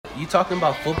You talking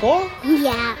about football?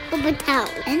 Yeah, Town,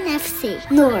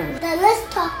 NFC North. Then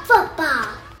let's talk football.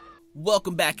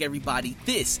 Welcome back, everybody.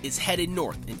 This is Headed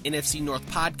North, an NFC North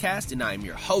podcast, and I am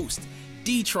your host,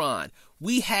 D-Tron.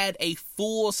 We had a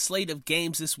full slate of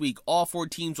games this week. All four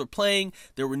teams were playing.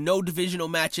 There were no divisional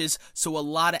matches, so a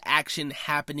lot of action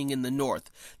happening in the North.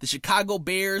 The Chicago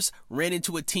Bears ran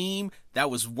into a team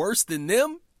that was worse than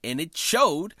them, and it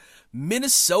showed.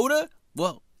 Minnesota,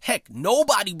 well, heck,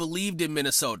 nobody believed in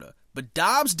Minnesota. But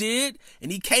Dobbs did,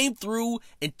 and he came through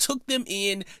and took them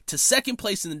in to second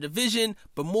place in the division,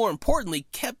 but more importantly,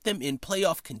 kept them in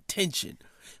playoff contention.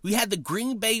 We had the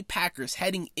Green Bay Packers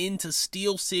heading into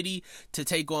Steel City to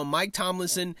take on Mike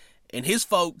Tomlinson and his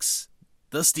folks,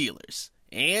 the Steelers.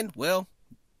 And, well,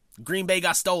 Green Bay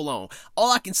got stole on.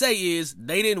 All I can say is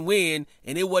they didn't win,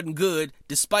 and it wasn't good,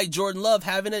 despite Jordan Love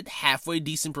having a halfway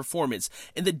decent performance.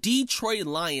 And the Detroit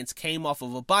Lions came off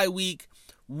of a bye week,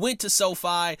 went to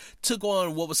SoFi, took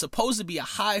on what was supposed to be a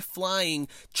high-flying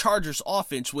Chargers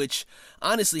offense, which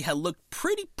honestly had looked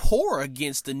pretty poor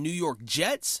against the New York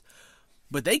Jets.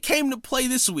 But they came to play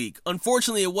this week.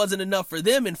 Unfortunately, it wasn't enough for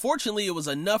them, and fortunately, it was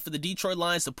enough for the Detroit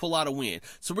Lions to pull out a win.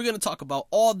 So we're going to talk about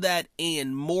all that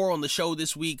and more on the show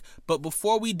this week. But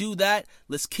before we do that,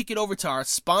 let's kick it over to our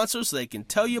sponsor so they can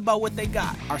tell you about what they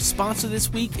got. Our sponsor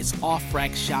this week is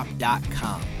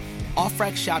OffRackShop.com.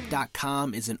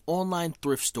 OffRackShop.com is an online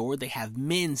thrift store. They have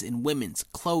men's and women's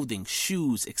clothing,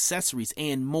 shoes, accessories,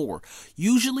 and more.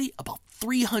 Usually about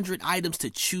 300 items to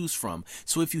choose from.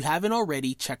 So if you haven't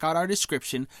already, check out our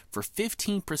description for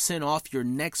 15% off your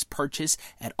next purchase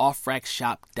at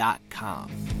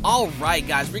OffRackShop.com. All right,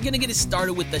 guys, we're going to get it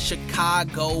started with the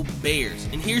Chicago Bears.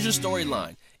 And here's your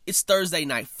storyline. It's Thursday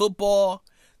Night Football.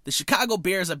 The Chicago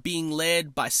Bears are being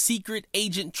led by secret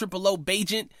agent O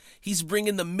Bajent. He's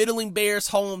bringing the middling Bears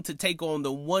home to take on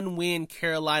the one-win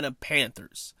Carolina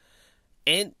Panthers.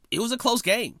 And it was a close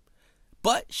game.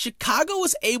 But Chicago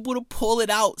was able to pull it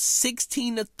out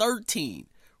 16-13,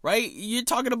 right? You're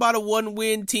talking about a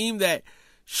one-win team that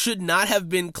should not have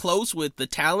been close with the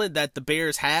talent that the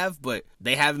Bears have, but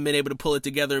they haven't been able to pull it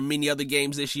together in many other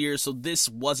games this year, so this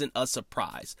wasn't a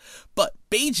surprise. But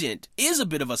Bajent is a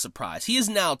bit of a surprise. He is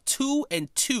now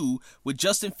 2-2 with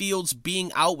Justin Fields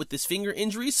being out with his finger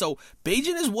injury, so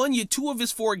Bajent has won you 2 of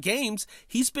his 4 games.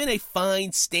 He's been a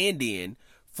fine stand-in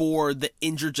for the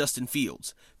injured Justin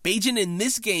Fields. Bajent in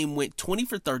this game went 20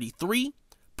 for 33,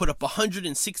 put up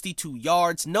 162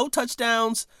 yards, no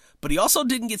touchdowns, but he also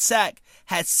didn't get sacked,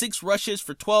 had 6 rushes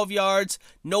for 12 yards,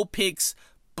 no picks,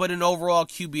 but an overall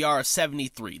QBR of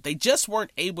 73. They just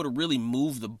weren't able to really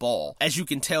move the ball. As you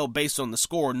can tell based on the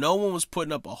score, no one was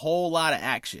putting up a whole lot of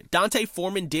action. Dante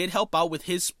Foreman did help out with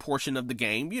his portion of the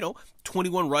game,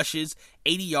 21 rushes,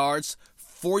 80 yards,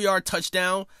 4-yard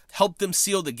touchdown, helped them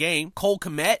seal the game. Cole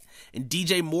Kmet and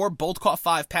DJ Moore both caught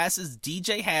 5 passes.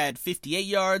 DJ had 58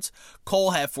 yards.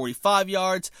 Cole had 45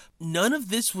 yards. None of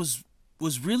this was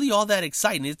really all that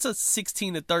exciting. It's a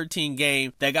 16-13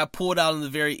 game that got pulled out in the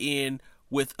very end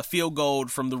with a field goal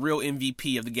from the real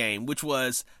MVP of the game, which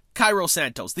was Cairo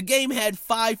Santos. The game had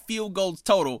 5 field goals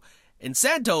total, and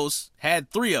Santos had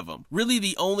 3 of them. Really,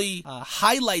 the only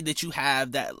highlight that you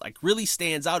have that really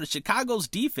stands out is Chicago's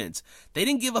defense. They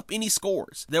didn't give up any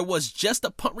scores. There was just a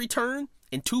punt return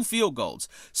and 2 field goals.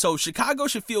 So Chicago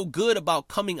should feel good about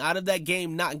coming out of that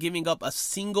game not giving up a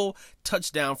single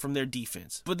touchdown from their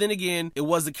defense. But then again, it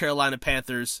was the Carolina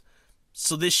Panthers,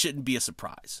 so this shouldn't be a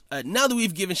surprise. Now that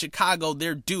we've given Chicago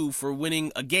their due for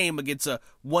winning a game against a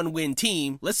one-win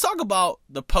team, let's talk about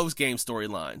the post-game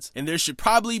storylines. And there should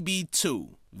probably be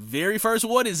 2. Very first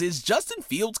one is Justin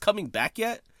Fields coming back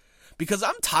yet? Because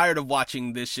I'm tired of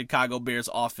watching this Chicago Bears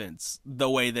offense the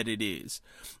way that it is.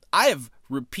 I have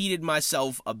repeated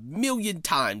myself a million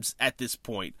times at this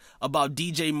point about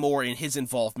DJ Moore and his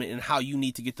involvement and how you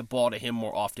need to get the ball to him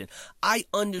more often. I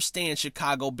understand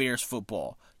Chicago Bears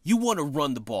football. You want to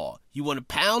run the ball. You want to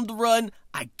pound the run.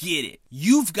 I get it.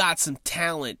 You've got some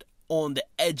talent on the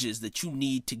edges that you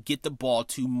need to get the ball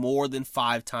to more than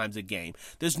 5 times a game.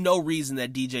 There's no reason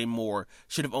that DJ Moore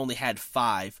should have only had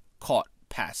 5 caught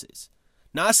passes.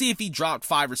 Now, I see if he dropped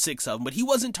 5 or 6 of them, but he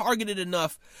wasn't targeted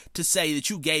enough to say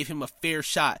that you gave him a fair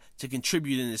shot to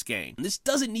contribute in this game. And this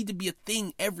doesn't need to be a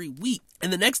thing every week.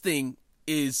 And the next thing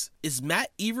is Matt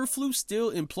Eberflus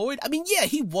still employed? I mean, yeah,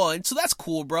 he won, so that's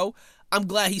cool, bro. I'm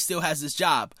glad he still has his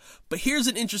job. But here's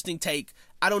an interesting take.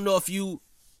 I don't know if you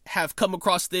have come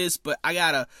across this, but I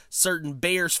got a certain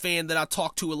Bears fan that I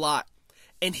talk to a lot.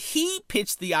 And he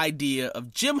pitched the idea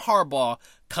of Jim Harbaugh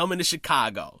coming to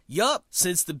Chicago. Yup,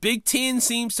 since the Big Ten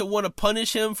seems to want to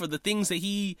punish him for the things that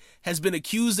he has been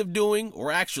accused of doing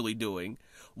or actually doing,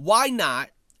 why not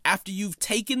After you've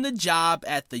taken the job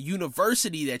at the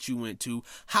university that you went to,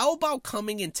 how about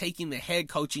coming and taking the head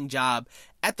coaching job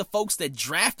at the folks that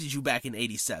drafted you back in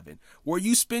 87, where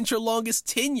you spent your longest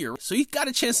tenure? So you got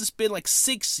a chance to spend like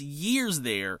 6 years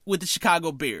there with the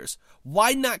Chicago Bears.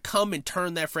 Why not come and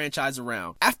turn that franchise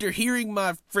around? After hearing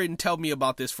my friend tell me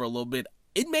about this for a little bit,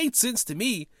 it made sense to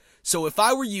me. So if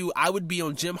I were you, I would be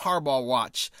on Jim Harbaugh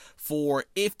watch for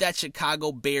if that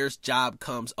Chicago Bears job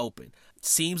comes open.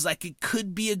 Seems like it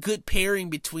could be a good pairing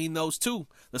between those two.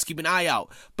 Let's keep an eye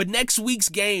out. But next week's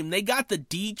game, they got the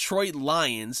Detroit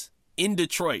Lions in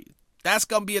Detroit. That's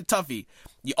going to be a toughie.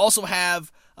 You also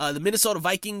have the Minnesota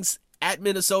Vikings at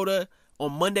Minnesota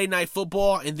on Monday Night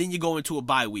Football, and then you go into a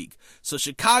bye week. So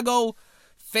Chicago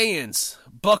fans,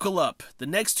 buckle up. The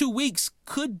next 2 weeks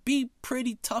could be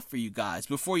pretty tough for you guys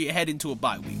before you head into a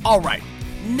bye week. All right,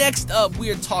 next up, we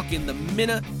are talking the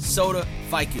Minnesota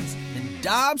Vikings. And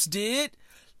Dobbs did.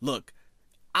 Look,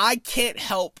 I can't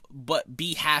help but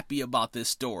be happy about this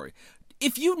story.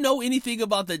 If you know anything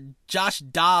about the Josh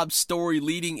Dobbs story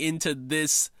leading into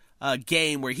this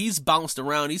game where he's bounced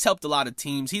around, he's helped a lot of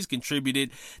teams, he's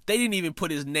contributed. They didn't even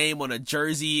put his name on a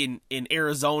jersey in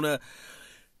Arizona.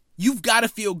 You've got to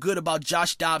feel good about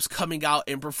Josh Dobbs coming out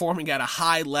and performing at a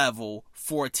high level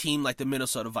for a team like the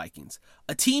Minnesota Vikings.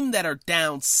 A team that are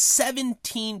down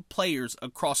 17 players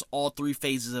across all 3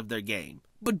 phases of their game.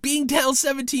 But being down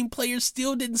 17 players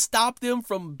still didn't stop them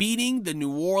from beating the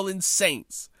New Orleans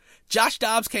Saints. Josh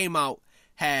Dobbs came out,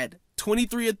 had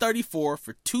 23 of 34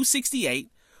 for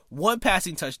 268, 1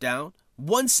 passing touchdown,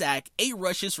 1 sack, 8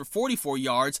 rushes for 44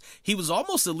 yards. He was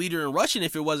almost the leader in rushing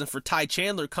if it wasn't for Ty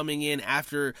Chandler coming in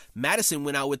after Madison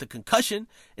went out with a concussion.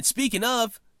 And speaking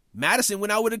of, Madison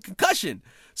went out with a concussion.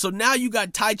 So now you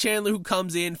got Ty Chandler who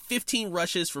comes in, 15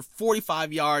 rushes for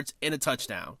 45 yards and a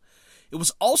touchdown. It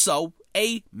was also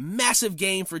a massive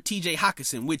game for TJ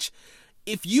Hockenson, which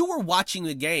if you were watching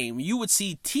the game, you would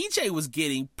see TJ was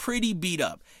getting pretty beat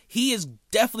up. He is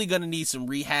definitely going to need some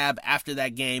rehab after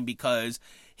that game because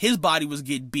his body was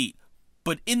getting beat.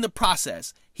 But in the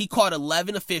process, he caught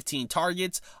 11 of 15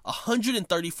 targets,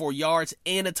 134 yards,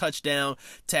 and a touchdown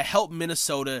to help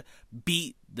Minnesota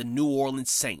beat the New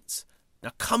Orleans Saints. Now,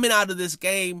 coming out of this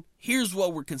game, here's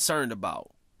what we're concerned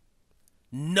about.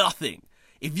 Nothing.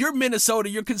 If you're Minnesota,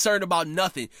 you're concerned about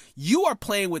nothing. You are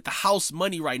playing with the house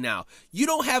money right now. You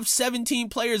don't have 17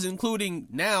 players, including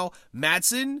now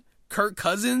Matson, Kirk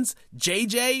Cousins,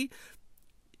 JJ.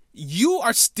 You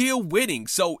are still winning.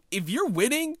 So if you're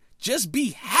winning, just be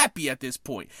happy at this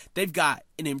point. They've got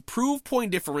an improved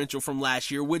point differential from last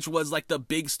year, which was like the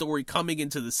big story coming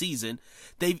into the season.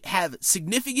 They have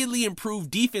significantly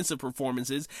improved defensive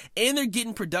performances, and they're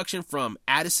getting production from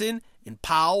Addison and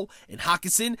Powell and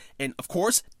Hockenson and, of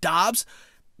course, Dobbs.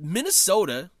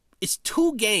 Minnesota is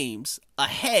 2 games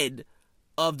ahead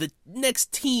of the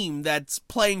next team that's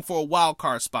playing for a wild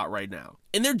card spot right now.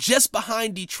 And they're just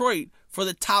behind Detroit for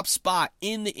the top spot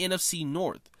in the NFC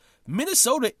North.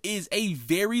 Minnesota is a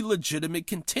very legitimate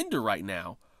contender right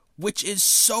now, which is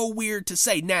so weird to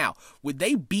say. Now, would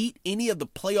they beat any of the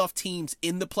playoff teams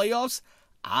in the playoffs?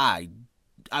 I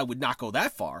would not go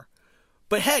that far.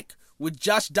 But heck, with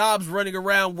Josh Dobbs running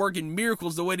around working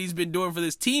miracles the way he's been doing for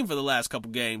this team for the last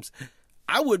couple games,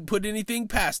 I wouldn't put anything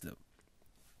past him.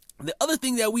 The other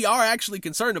thing that we are actually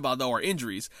concerned about, though, are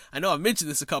injuries. I know I've mentioned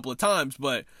this a couple of times,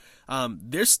 but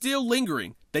they're still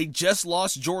lingering. They just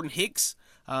lost Jordan Hicks,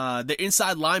 their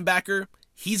inside linebacker.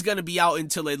 He's going to be out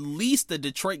until at least the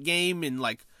Detroit game in,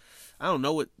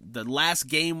 the last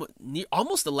game,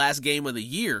 almost the last game of the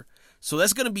year. So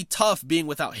that's going to be tough being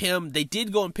without him. They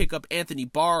did go and pick up Anthony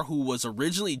Barr, who was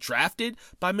originally drafted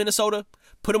by Minnesota,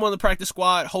 put him on the practice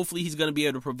squad. Hopefully he's going to be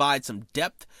able to provide some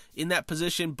depth in that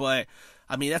position, but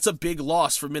that's a big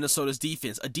loss for Minnesota's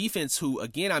defense. A defense who,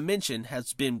 again, I mentioned,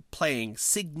 has been playing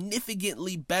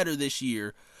significantly better this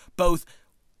year, both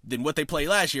than what they played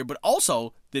last year, but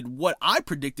also than what I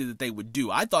predicted that they would do.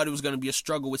 I thought it was going to be a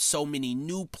struggle with so many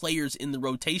new players in the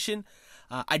rotation.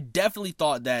 I definitely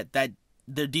thought that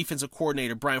their defensive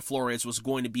coordinator, Brian Flores, was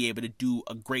going to be able to do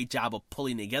a great job of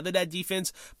pulling together that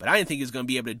defense, but I didn't think he was going to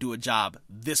be able to do a job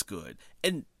this good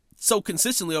and so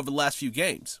consistently over the last few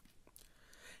games.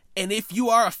 And if you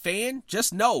are a fan,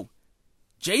 just know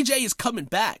JJ is coming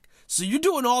back. So you're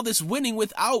doing all this winning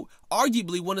without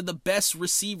arguably one of the best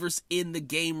receivers in the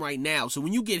game right now. So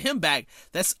when you get him back,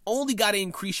 that's only got to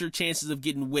increase your chances of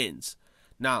getting wins.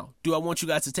 Now, do I want you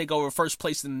guys to take over first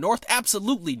place in the North?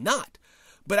 Absolutely not.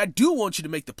 But I do want you to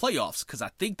make the playoffs because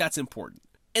I think that's important.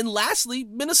 And lastly,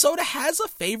 Minnesota has a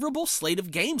favorable slate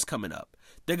of games coming up.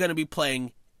 They're going to be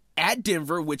playing at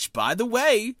Denver, which, by the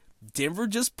way, Denver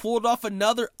just pulled off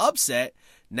another upset.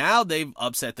 Now they've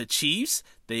upset the Chiefs.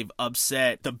 They've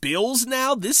upset the Bills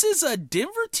now. This is a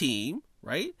Denver team,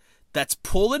 right, that's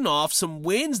pulling off some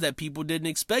wins that people didn't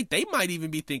expect. They might even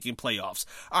be thinking playoffs.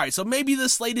 All right, so maybe the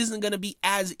slate isn't going to be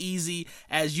as easy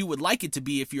as you would like it to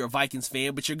be if you're a Vikings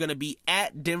fan, but you're going to be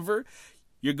at Denver.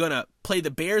 You're going to play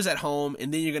the Bears at home,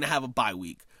 and then you're going to have a bye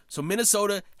week. So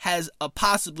Minnesota has a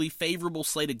possibly favorable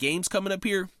slate of games coming up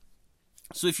here.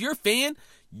 So if you're a fan,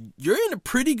 you're in a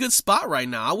pretty good spot right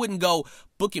now. I wouldn't go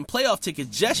booking playoff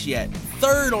tickets just yet.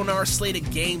 Third on our slate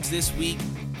of games this week,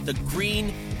 the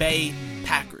Green Bay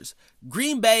Packers.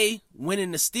 Green Bay went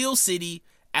into Steel City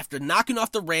after knocking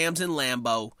off the Rams in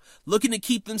Lambeau, looking to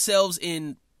keep themselves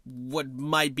in what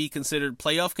might be considered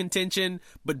playoff contention,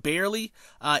 but barely,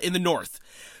 in the North.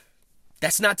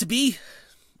 That's not to be.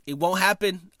 It won't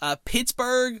happen.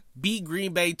 Pittsburgh beat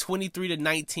Green Bay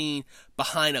 23-19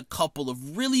 behind a couple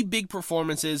of really big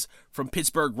performances from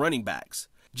Pittsburgh running backs.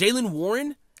 Jaylen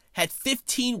Warren had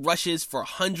 15 rushes for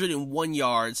 101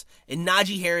 yards, and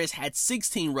Najee Harris had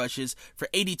 16 rushes for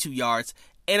 82 yards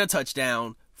and a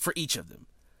touchdown for each of them.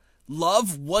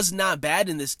 Love was not bad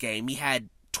in this game. He had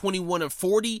 21 of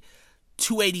 40,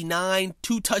 289,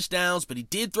 2 touchdowns, but he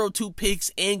did throw 2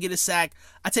 picks and get a sack.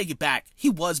 I take it back. He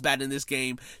was bad in this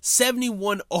game.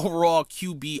 71 overall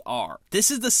QBR.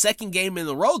 This is the second game in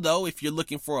a row, though, if you're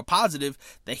looking for a positive,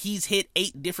 that he's hit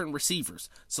 8 different receivers.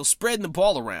 So spreading the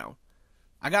ball around.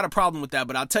 I got a problem with that,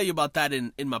 but I'll tell you about that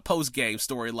in my post-game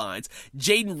storylines.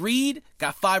 Jaden Reed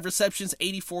got 5 receptions,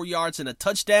 84 yards, and a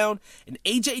touchdown. And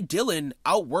A.J. Dillon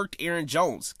outworked Aaron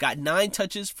Jones. Got 9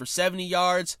 touches for 70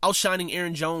 yards, outshining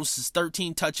Aaron Jones'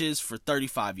 13 touches for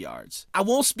 35 yards. I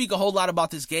won't speak a whole lot about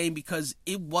this game because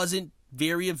it wasn't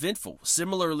very eventful.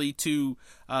 Similarly to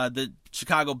the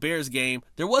Chicago Bears game,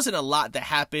 there wasn't a lot that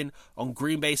happened on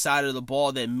Green Bay side of the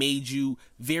ball that made you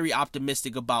very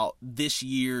optimistic about this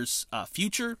year's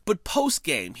future. But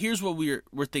post-game, here's what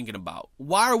we're thinking about.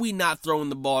 Why are we not throwing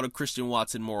the ball to Christian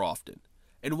Watson more often?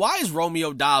 And why is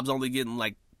Romeo Dobbs only getting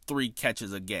like 3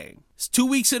 catches a game? It's 2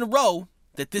 weeks in a row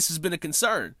that this has been a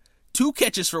concern. 2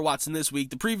 catches for Watson this week.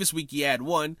 The previous week he had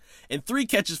 1. And 3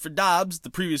 catches for Dobbs. The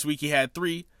previous week he had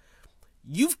 3.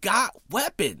 You've got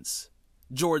weapons,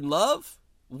 Jordan Love.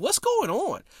 What's going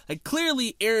on? Like,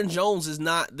 clearly, Aaron Jones is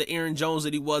not the Aaron Jones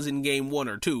that he was in game 1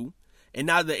 or 2, and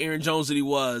not the Aaron Jones that he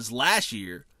was last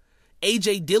year.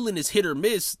 A.J. Dillon is hit or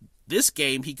miss. This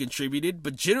game he contributed,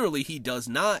 but generally he does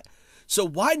not. So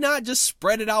why not just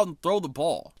spread it out and throw the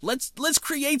ball? Let's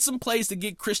create some plays to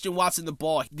get Christian Watson the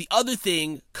ball. The other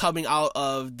thing coming out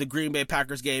of the Green Bay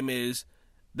Packers game is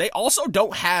they also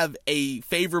don't have a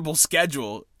favorable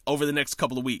schedule over the next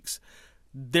couple of weeks.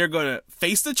 They're going to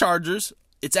face the Chargers.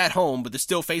 It's at home, but they're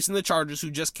still facing the Chargers, who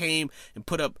just came and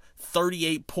put up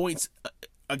 38 points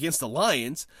against the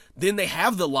Lions. Then they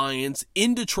have the Lions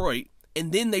in Detroit,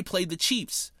 and then they play the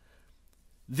Chiefs.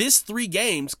 This 3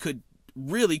 games could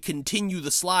really continue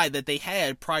the slide that they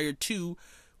had prior to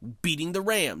beating the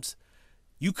Rams.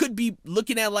 You could be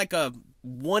looking at like a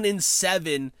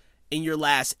 1-7 in your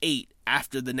last 8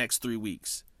 after the next 3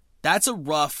 weeks. That's a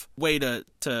rough way to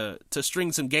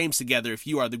string some games together if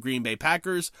you are the Green Bay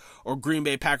Packers or Green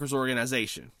Bay Packers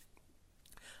organization.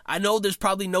 I know there's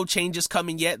probably no changes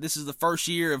coming yet. This is the first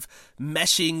year of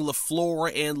meshing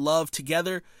LaFleur and Love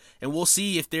together, and we'll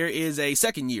see if there is a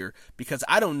second year, because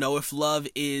I don't know if Love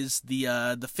is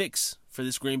the fix for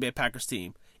this Green Bay Packers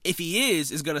team. If he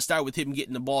is, it's going to start with him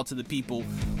getting the ball to the people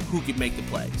who can make the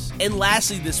plays. And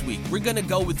lastly this week, we're going to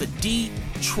go with the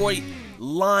Detroit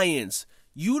Lions.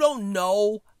 You don't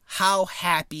know how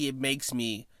happy it makes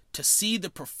me to see the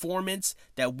performance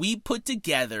that we put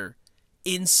together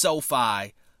in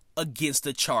SoFi against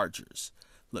the Chargers.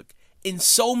 Look, in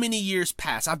so many years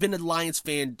past, I've been a Lions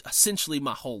fan essentially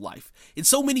my whole life. In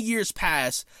so many years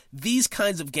past, these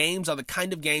kinds of games are the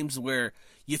kind of games where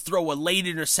you throw a late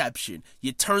interception,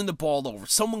 you turn the ball over,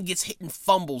 someone gets hit and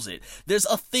fumbles it. There's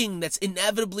a thing that's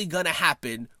inevitably going to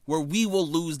happen where we will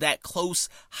lose that close,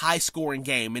 high-scoring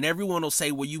game, and everyone will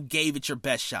say, well, you gave it your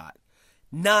best shot.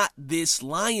 Not this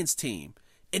Lions team.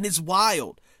 And it's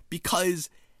wild because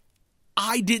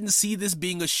I didn't see this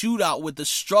being a shootout with the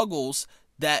struggles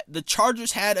that the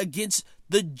Chargers had against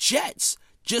the Jets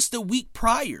just a week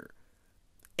prior.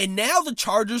 And now the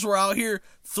Chargers were out here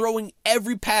throwing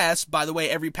every pass. By the way,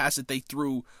 every pass that they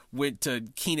threw went to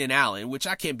Keenan Allen, which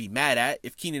I can't be mad at.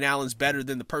 If Keenan Allen's better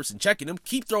than the person checking him,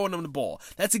 keep throwing him the ball.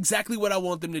 That's exactly what I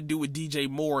want them to do with DJ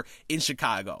Moore in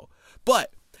Chicago.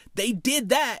 But they did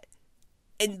that,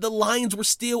 and the Lions were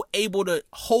still able to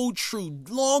hold true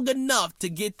long enough to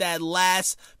get that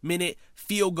last-minute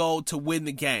field goal to win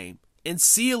the game and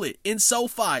seal it in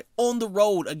SoFi on the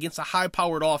road against a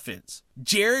high-powered offense.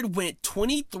 Jared went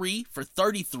 23 for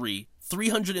 33,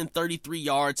 333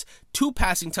 yards, 2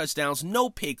 passing touchdowns, no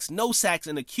picks, no sacks,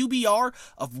 and a QBR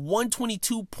of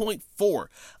 122.4.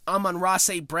 Amon-Ra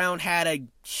St. Brown had a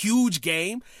huge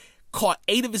game, caught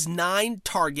 8 of his 9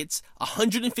 targets,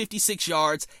 156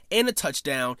 yards, and a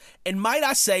touchdown. And might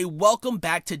I say, welcome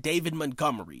back to David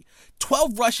Montgomery.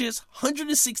 12 rushes,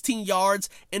 116 yards,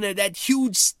 and that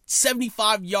huge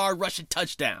 75-yard rushing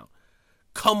touchdown.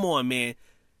 Come on, man.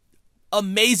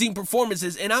 Amazing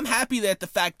performances, and I'm happy that the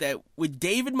fact that with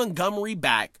David Montgomery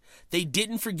back, they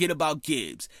didn't forget about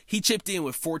Gibbs. He chipped in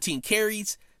with 14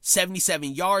 carries,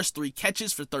 77 yards, 3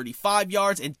 catches for 35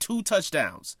 yards, and 2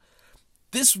 touchdowns.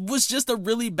 This was just a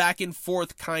really back and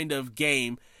forth kind of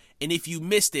game, and if you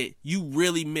missed it, you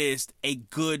really missed a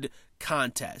good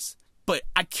contest. But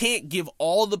I can't give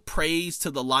all the praise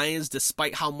to the Lions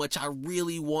despite how much I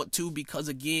really want to because,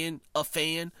 again, a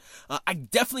fan. I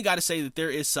definitely got to say that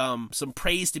there is some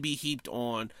praise to be heaped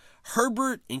on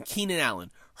Herbert and Keenan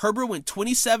Allen. Herbert went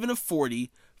 27 of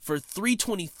 40 for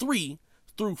 323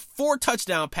 through 4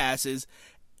 touchdown passes,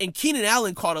 and Keenan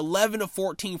Allen caught 11 of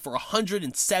 14 for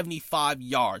 175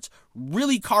 yards,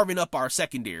 really carving up our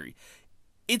secondary.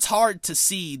 It's hard not to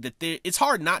see that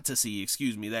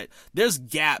there's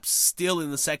gaps still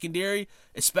in the secondary,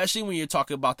 especially when you're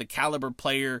talking about the caliber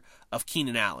player of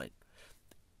Keenan Allen.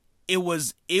 It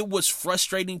was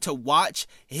frustrating to watch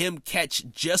him catch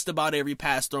just about every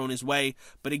pass thrown his way,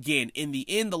 but again, in the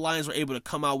end, the Lions were able to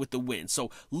come out with the win.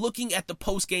 So looking at the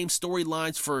post-game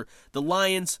storylines for the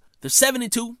Lions, they're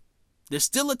 7-2. They're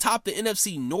still atop the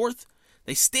NFC North.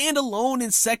 They stand alone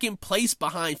in second place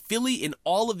behind Philly in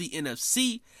all of the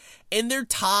NFC, and they're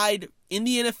tied in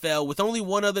the NFL with only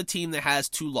one other team that has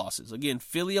 2 losses. Again,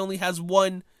 Philly only has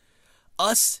 1.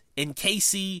 Us and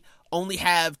KC only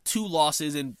have 2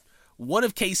 losses, and one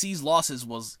of KC's losses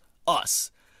was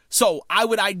us. So I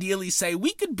would ideally say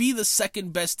we could be the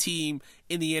second best team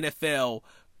in the NFL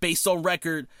based on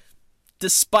record,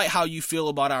 despite how you feel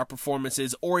about our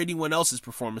performances or anyone else's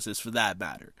performances for that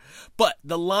matter. But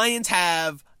the Lions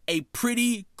have a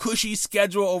pretty cushy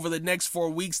schedule over the next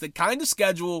 4 weeks, the kind of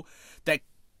schedule that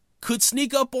could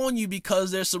sneak up on you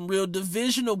because there's some real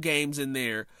divisional games in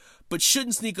there, but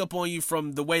shouldn't sneak up on you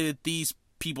from the way that these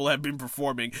people have been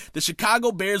performing. The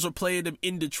Chicago Bears were playing them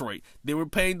in Detroit. They were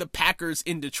playing the Packers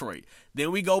in Detroit.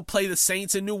 Then we go play the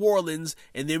Saints in New Orleans,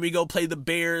 and then we go play the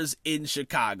Bears in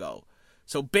Chicago.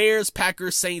 So Bears,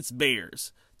 Packers, Saints,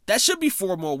 Bears. That should be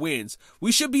 4 more wins.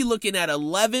 We should be looking at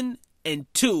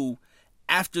 11-2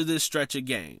 after this stretch of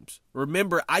games.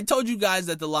 Remember, I told you guys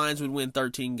that the Lions would win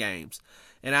 13 games.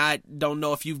 And I don't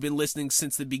know if you've been listening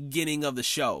since the beginning of the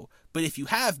show. But if you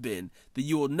have been, then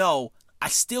you will know I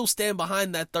still stand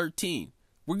behind that 13.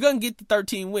 We're going to get the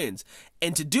 13 wins.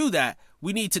 And to do that,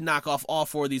 we need to knock off all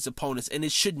 4 of these opponents. And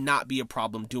it should not be a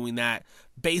problem doing that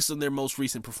based on their most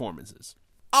recent performances.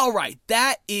 All right,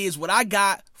 that is what I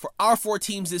got for our 4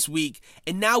 teams this week.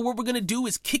 And now what we're going to do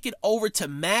is kick it over to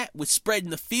Matt with Spreading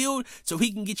the Field so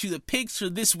he can get you the picks for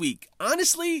this week.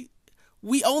 Honestly,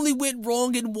 we only went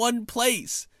wrong in one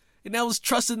place, and that was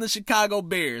trusting the Chicago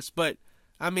Bears. But,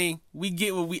 I mean, we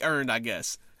get what we earned, I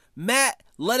guess. Matt,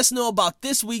 let us know about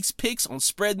this week's picks on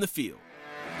Spreading the Field.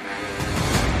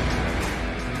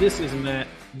 This is Matt,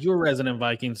 your resident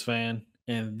Vikings fan,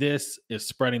 and this is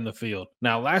Spreading the Field.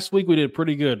 Now, last week we did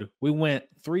pretty good. We went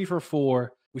 3 for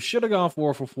 4. We should have gone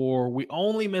 4 for 4. We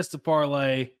only missed the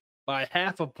parlay by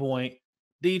half a point.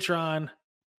 D-Tron,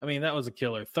 I mean, that was a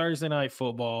killer. Thursday night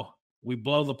football. We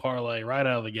blow the parlay right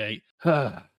out of the gate.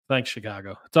 Thanks,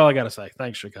 Chicago. That's all I got to say.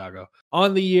 Thanks, Chicago.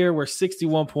 On the year, we're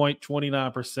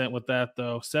 61.29% with that,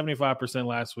 though. 75%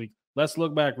 last week. Let's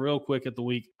look back real quick at the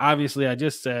week. Obviously, I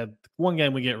just said one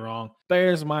game we get wrong.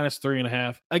 Bears minus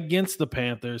 3.5 against the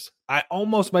Panthers. I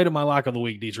almost made it my lock of the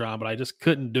week, D-Tron, but I just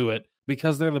couldn't do it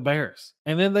because they're the Bears.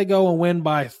 And then they go and win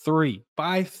by 3.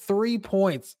 By 3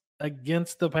 points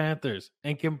against the Panthers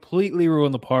and completely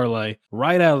ruin the parlay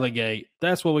right out of the gate.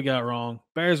 That's what we got wrong.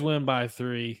 Bears win by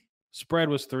 3. Spread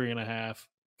was 3.5.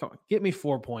 Come on, get me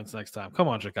 4 points next time. Come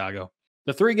on, Chicago.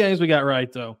 The 3 games we got right,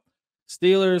 though.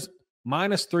 Steelers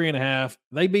minus 3.5.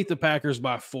 They beat the Packers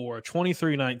by 4,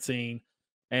 23-19.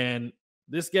 And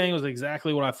this game was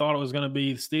exactly what I thought it was going to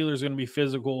be. The Steelers are going to be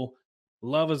physical.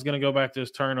 Love is going to go back to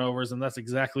his turnovers, and that's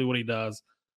exactly what he does.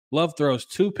 Love throws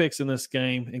 2 picks in this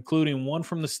game, including one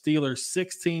from the Steelers'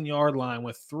 16-yard line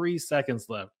with 3 seconds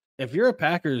left. If you're a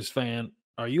Packers fan,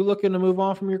 are you looking to move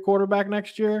on from your quarterback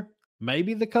next year?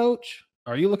 Maybe the coach?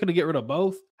 Are you looking to get rid of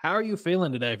both? How are you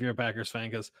feeling today if you're a Packers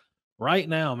fan? Because right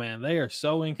now, man, they are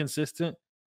so inconsistent.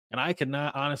 And I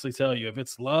cannot honestly tell you if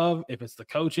it's Love, if it's the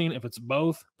coaching, if it's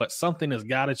both, but something has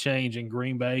got to change in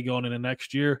Green Bay going into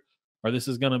next year, or this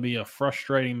is going to be a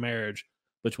frustrating marriage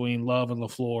between Love and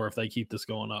LaFleur if they keep this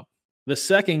going up. The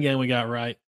second game we got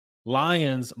right,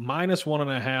 Lions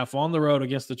 -1.5 on the road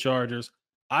against the Chargers.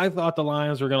 I thought the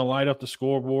Lions were going to light up the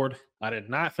scoreboard. I did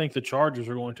not think the Chargers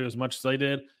were going to as much as they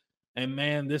did. And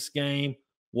man, this game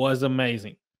was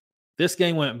amazing. This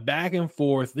game went back and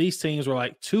forth. These teams were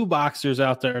like two boxers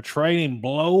out there trading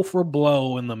blow for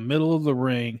blow in the middle of the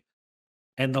ring.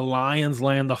 And the Lions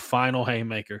land the final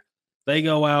haymaker. They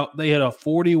go out, they hit a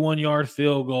 41-yard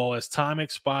field goal as time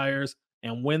expires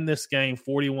and win this game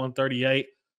 41-38.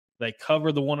 They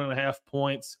cover the 1.5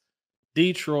 points.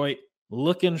 Detroit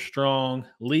looking strong,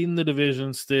 leading the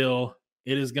division still.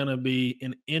 It is going to be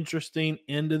an interesting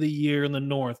end of the year in the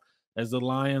North as the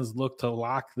Lions look to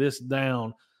lock this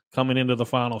down coming into the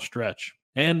final stretch.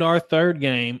 And our third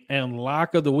game and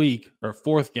lock of the week, or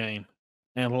fourth game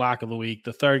and lock of the week,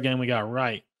 the third game we got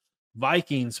right.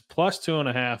 Vikings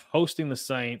 +2.5 hosting the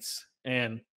Saints.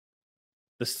 And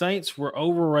the Saints were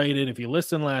overrated. If you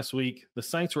listened last week, the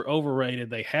Saints were overrated.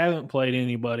 They haven't played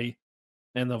anybody.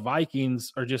 And the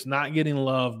Vikings are just not getting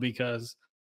love because,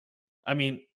 I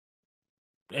mean,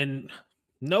 and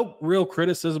no real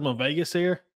criticism of Vegas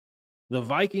here. The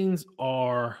Vikings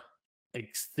are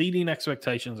exceeding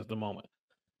expectations at the moment.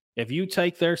 If you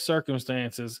take their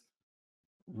circumstances,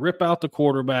 rip out the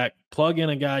quarterback, plug in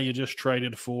a guy you just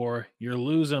traded for, you're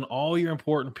losing all your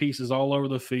important pieces all over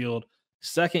the field,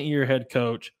 second-year head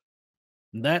coach,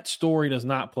 that story does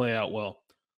not play out well.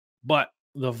 But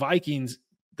the Vikings,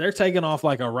 they're taking off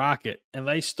like a rocket, and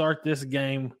they start this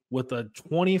game with a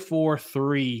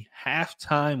 24-3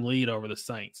 halftime lead over the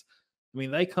Saints. I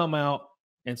mean, they come out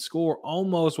and score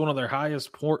almost one of their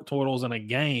highest point totals in a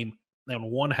game in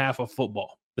one half of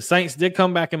football. The Saints did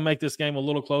come back and make this game a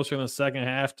little closer in the second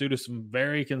half due to some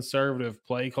very conservative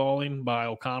play calling by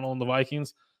O'Connell and the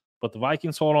Vikings, but the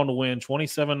Vikings hold on to win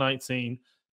 27-19,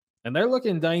 and they're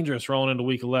looking dangerous rolling into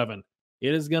Week 11.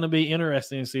 It is going to be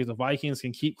interesting to see if the Vikings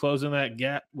can keep closing that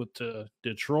gap with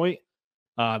Detroit.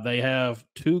 They have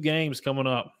two games coming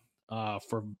up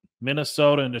for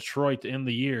Minnesota and Detroit to end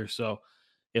the year, so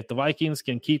if the Vikings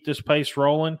can keep this pace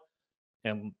rolling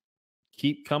and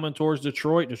keep coming towards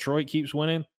Detroit keeps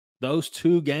winning, those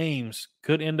two games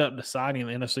could end up deciding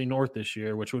the NFC North this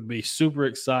year, which would be super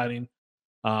exciting.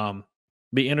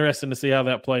 Be interesting to see how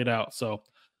that played out. So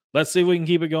let's see if we can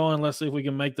keep it going. Let's see if we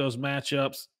can make those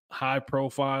matchups high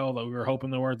profile that we were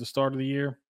hoping they were at the start of the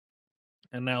year.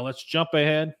 And now let's jump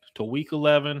ahead to Week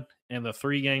 11 and the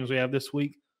three games we have this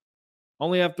week.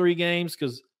 Only have three games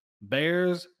because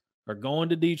Bears are going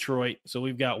to Detroit. So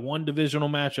we've got one divisional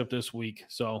matchup this week.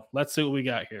 So let's see what we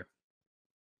got here.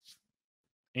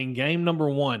 In game number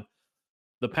 1,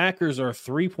 the Packers are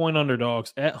 3-point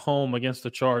underdogs at home against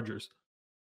the Chargers.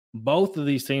 Both of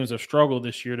these teams have struggled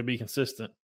this year to be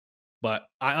consistent. But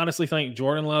I honestly think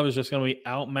Jordan Love is just going to be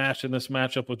outmatched in this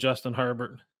matchup with Justin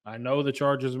Herbert. I know the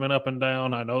Chargers have been up and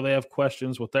down. I know they have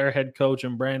questions with their head coach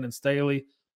and Brandon Staley.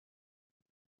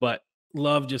 But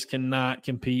Love just cannot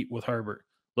compete with Herbert.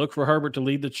 Look for Herbert to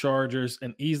lead the Chargers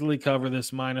and easily cover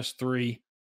this -3.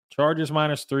 Chargers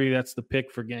 -3, that's the pick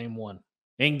for game 1.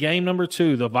 In game number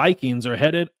 2, the Vikings are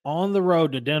headed on the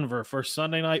road to Denver for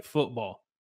Sunday Night Football.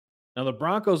 Now, the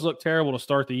Broncos look terrible to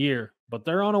start the year, but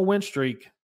they're on a win streak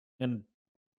and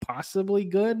possibly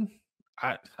good.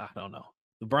 I don't know.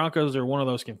 The Broncos are one of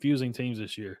those confusing teams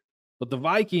this year. But the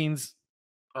Vikings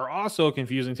are also a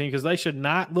confusing team because they should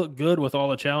not look good with all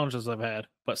the challenges they've had.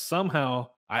 But somehow,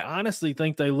 I honestly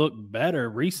think they look better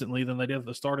recently than they did at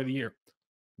the start of the year.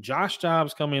 Josh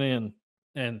Dobbs coming in,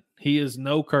 and he is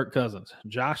no Kirk Cousins.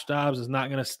 Josh Dobbs is not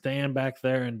going to stand back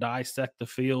there and dissect the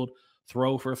field,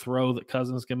 throw for throw that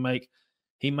Cousins can make.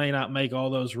 He may not make all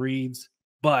those reads,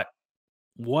 but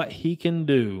what he can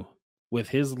do with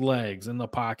his legs in the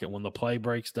pocket when the play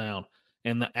breaks down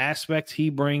and the aspects he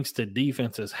brings to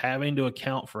defenses having to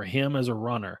account for him as a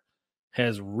runner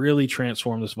has really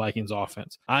transformed this Vikings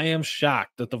offense. I am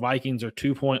shocked that the Vikings are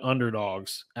 2-point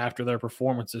underdogs after their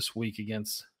performance this week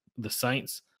against the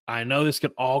Saints. I know this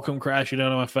could all come crashing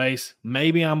down on my face.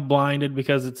 Maybe I'm blinded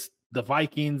because it's the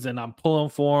Vikings and I'm pulling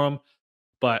for them.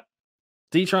 But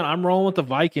D-Tron, I'm rolling with the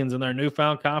Vikings and their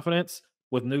newfound confidence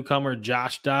with newcomer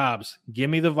Josh Dobbs. Give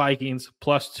me the Vikings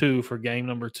 +2 for game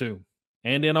number 2.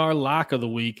 And in our lock of the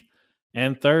week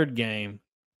and third game,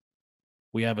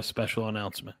 we have a special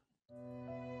announcement.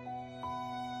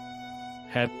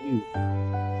 Have you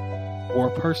or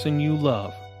a person you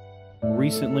love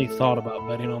recently thought about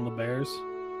betting on the Bears?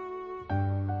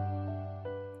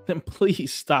 then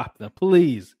please stop them.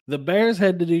 Please. The Bears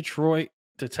head to Detroit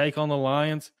to take on the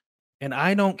Lions, and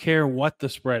I don't care what the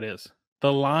spread is.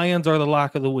 The Lions are the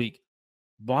lock of the week.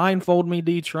 Blindfold me,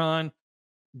 D-Tron.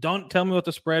 Don't tell me what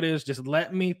the spread is. Just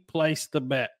let me place the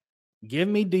bet. Give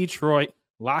me Detroit,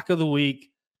 lock of the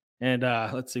week, and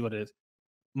let's see what it is.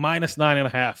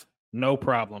 -9.5. No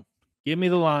problem. Give me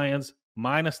the Lions,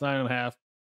 -9.5.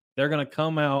 They're going to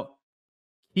come out,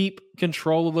 keep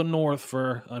control of the North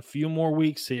for a few more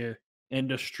weeks here, and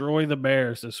destroy the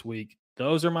Bears this week.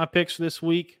 Those are my picks this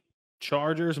week.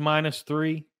 Chargers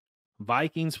 -3,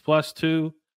 Vikings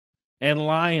 +2, and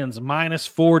Lions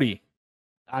 -40.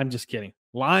 I'm just kidding.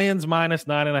 Lions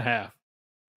 -9.5.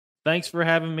 Thanks for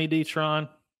having me, D-Tron.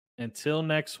 Until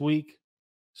next week,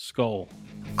 Skol.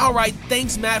 All right,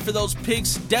 thanks, Matt, for those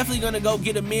picks. Definitely going to go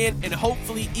get them in, and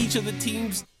hopefully each of the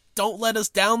teams don't let us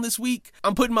down this week.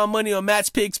 I'm putting my money on Matt's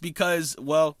picks because,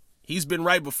 well, he's been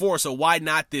right before, so why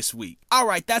not this week? All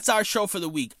right, that's our show for the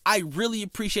week. I really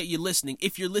appreciate you listening.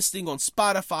 If you're listening on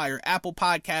Spotify or Apple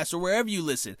Podcasts or wherever you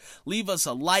listen, leave us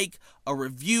a like, a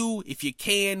review. If you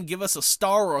can, give us a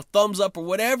star or a thumbs up or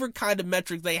whatever kind of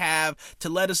metric they have to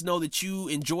let us know that you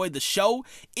enjoyed the show.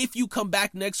 If you come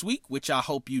back next week, which I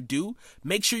hope you do,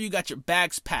 make sure you got your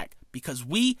bags packed because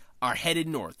we are headed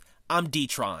north. I'm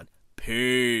D-Tron.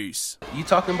 Peace. You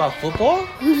talking about football?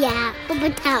 Yeah,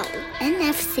 Football Town,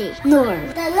 NFC,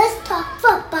 North. Then let's talk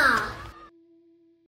football.